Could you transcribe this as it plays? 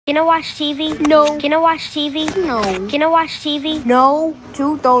Can I watch TV? No. Can I watch TV? No. Can I watch TV? No.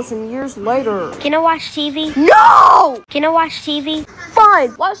 2,000 years later. Can I watch TV? No! Can I watch TV?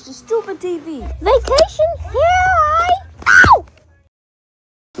 Fine, watch the stupid TV. Vacation? Yeah, Ow!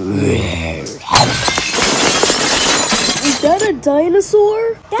 Is that a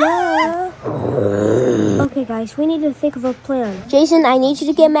dinosaur? Duh. Okay, guys, we need to think of a plan. Jason, I need you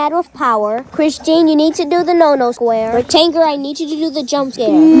to get mad with power. Christine, you need to do the no-no square. Rectangle, I need you to do the jump scare.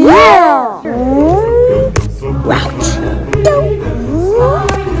 Yeah! We're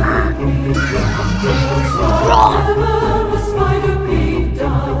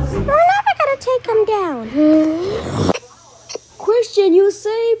never gonna take him down. Christian, you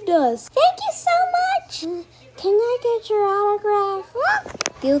saved us. Thank you so much. Can I get your autograph?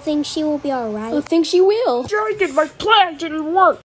 Do you think she will be alright? I think she will. Dragon, my plan didn't work.